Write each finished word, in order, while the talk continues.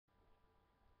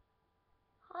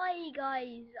Hi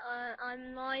guys,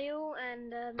 I'm Niall,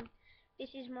 and this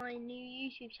is my new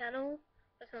YouTube channel.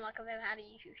 It's not like I've ever had a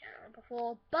YouTube channel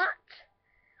before, but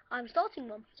I'm starting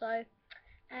one.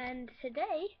 And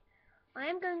today I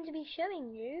am going to be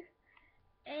showing you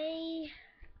a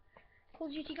Call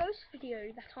of Duty Ghost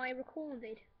video that I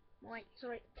recorded.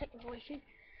 Sorry, technical issue.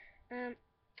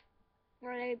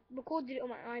 I recorded it on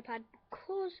my iPad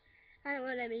because I don't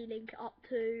want to let me link it up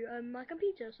to my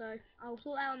computer, so I'll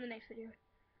sort that out in the next video.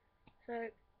 So,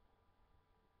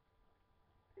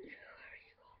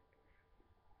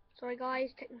 sorry guys,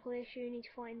 technical issue, need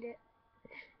to find it.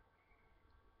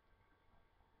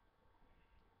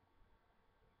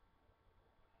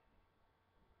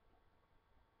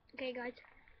 Okay guys,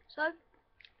 so,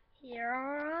 here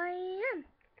I am.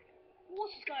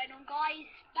 What's going on guys?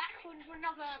 Back for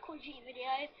another Call of Duty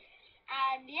video,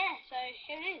 and yeah, so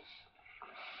here it is.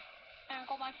 And I've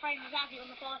got my friend Zavy on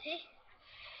the party,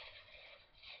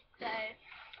 so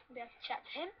I'll be able to chat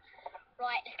to him.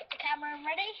 Right, let's get the camera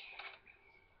ready.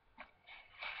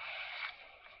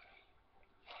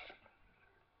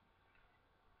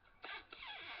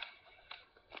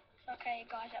 Okay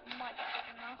guys, that might be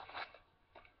good enough.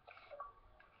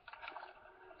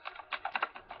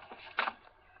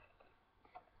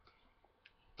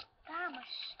 Damn, a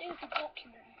stupid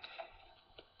document.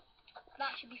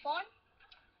 That should be fine.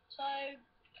 So,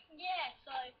 yeah,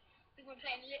 so we're going to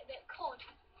play a little bit of COD.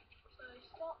 So,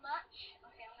 start match.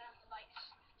 Okay, I'm going to have to like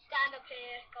stand up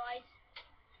here, guys.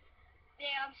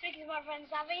 Yeah, I'm speaking to my friend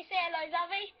Zavy. Say hello,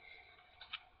 Zavy.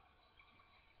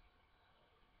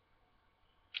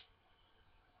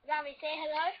 Zavy, say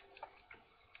hello.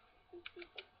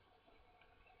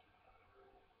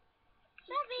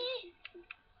 Zavy.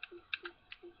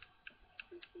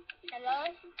 Hello.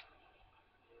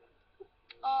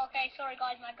 Oh, okay, sorry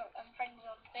guys, my friend is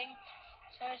on the thing.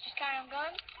 So let's just carry on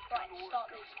going. Right, start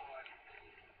this.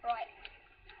 Right.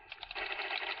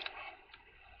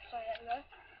 So there we go.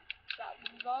 That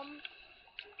one.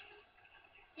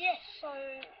 Yes, so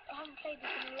I haven't played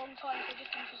this in a long time, so I just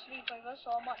finished a sleepover,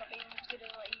 so I might not be as good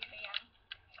as I usually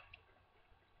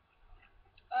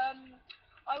am.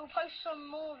 I will post some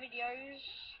more videos,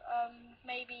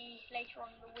 maybe later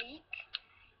on in the week.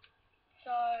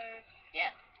 So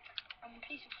yeah,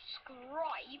 please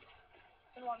subscribe.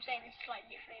 I don't know what I'm saying, this is like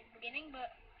literally at the beginning,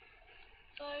 but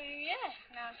so yeah,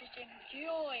 now just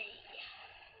enjoy.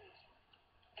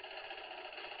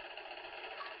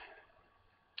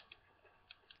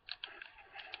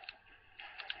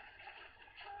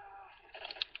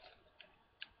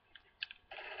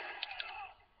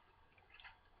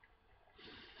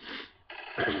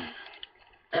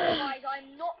 Guys,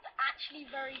 I'm not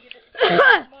actually very good at this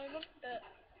at the moment, but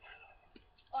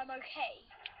I'm okay.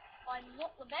 I'm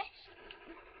not the best,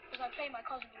 because I play my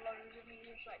cousin loads and he's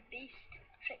just like beast,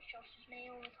 trick shots me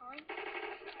all the time.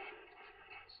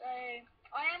 So,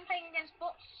 I am playing against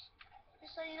bots,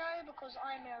 just so you know, because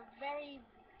I'm a very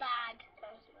bad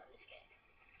person at this game.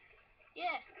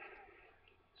 Yeah.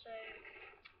 So,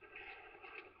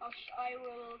 I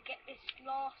will get this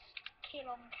last kill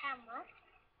on camera.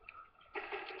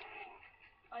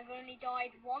 I've only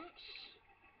died once,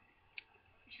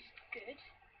 which is good.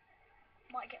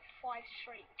 Might get 5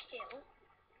 straight kill.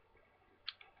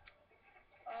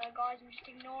 Guys, I'm just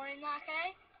ignoring that,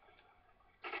 okay?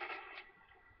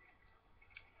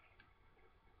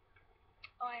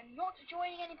 I'm not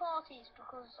joining any parties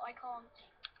because I can't.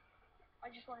 I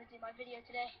just want to do my video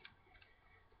today.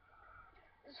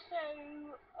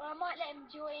 So, I might let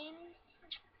him join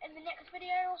in the next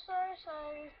video or so,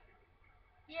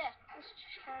 yeah, let's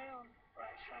just carry on.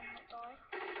 Right, so I'm not die.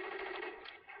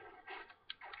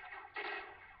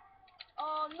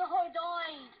 Oh no, I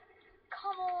died!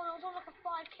 Come on, I was on like a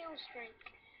 5 kill streak.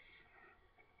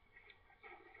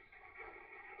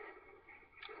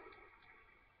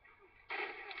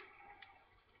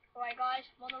 Alright guys,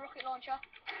 I'm on the rocket launcher.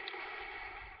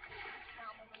 Now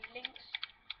I'm on the links.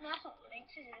 No, that's not the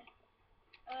links, is it?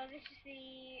 This is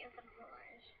the...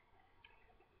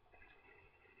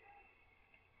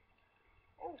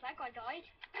 Oh, that guy died.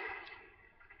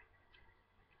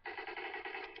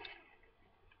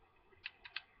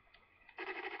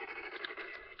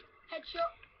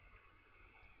 Headshot.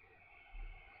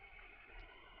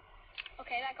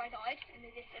 Okay, that guy died in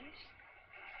the distance.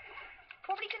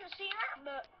 Probably couldn't see that,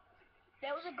 but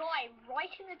there was a guy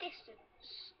right in the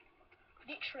distance.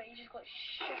 Literally just got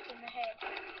shot in the head.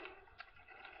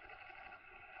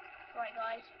 Right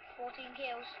guys, 14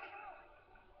 kills.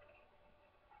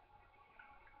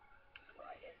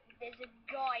 Right, there's a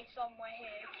guy somewhere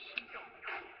here shooting.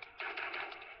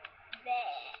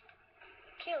 There.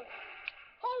 Killed.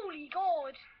 Holy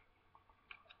God!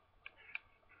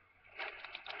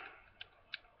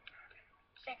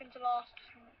 second to last.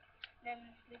 Then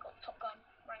we got Top Gun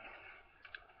rank.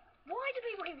 Why do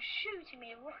people keep shooting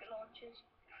me with rocket launchers?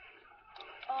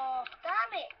 Oh,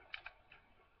 damn it!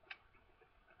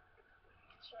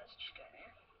 So let's just go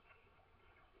there.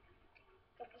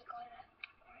 Oh, there's a guy there.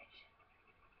 Right.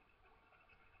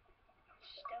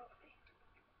 Stealthy.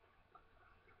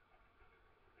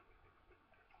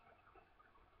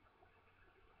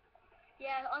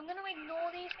 Yeah, I'm gonna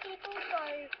ignore these people, so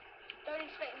don't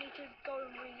expect me to go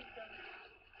and read them.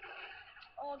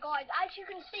 Oh guys, as you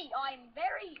can see, I'm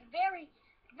very, very,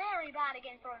 very bad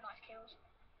against throwing knife kills.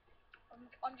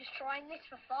 I'm just trying this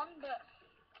for fun, but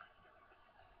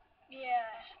yeah,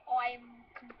 I'm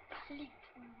complete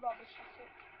rubbish at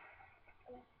it.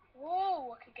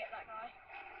 Whoa, I could get that guy.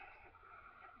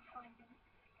 Find him.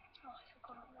 Oh, he's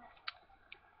gone up there.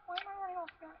 Why am I running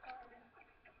off that guy then?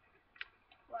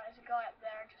 Right, there's a guy up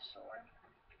there, I just saw him.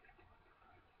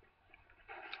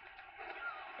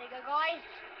 There you go, guys.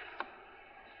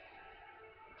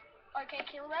 Okay,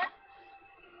 kill that.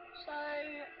 So,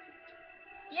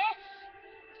 yes.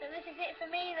 So this is it for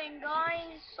me then,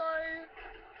 guys. So,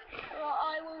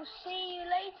 I will see you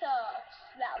later.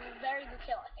 That was a very good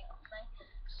kill, I think, I'll say.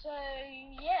 So,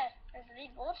 yeah, there's the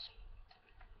leaderboard.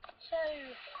 So,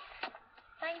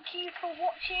 thank you for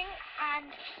watching, and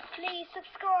please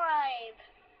subscribe.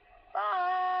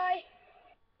 Bye.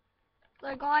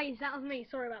 So guys, that was me.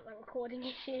 Sorry about that recording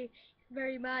issue.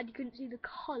 Very bad, you couldn't see the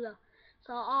colour.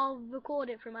 So I'll record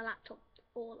it from my laptop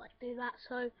or like do that.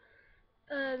 So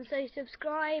so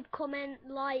subscribe, comment,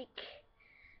 like,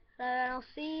 and I'll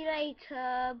see you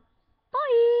later.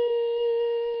 Bye.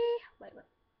 Wait.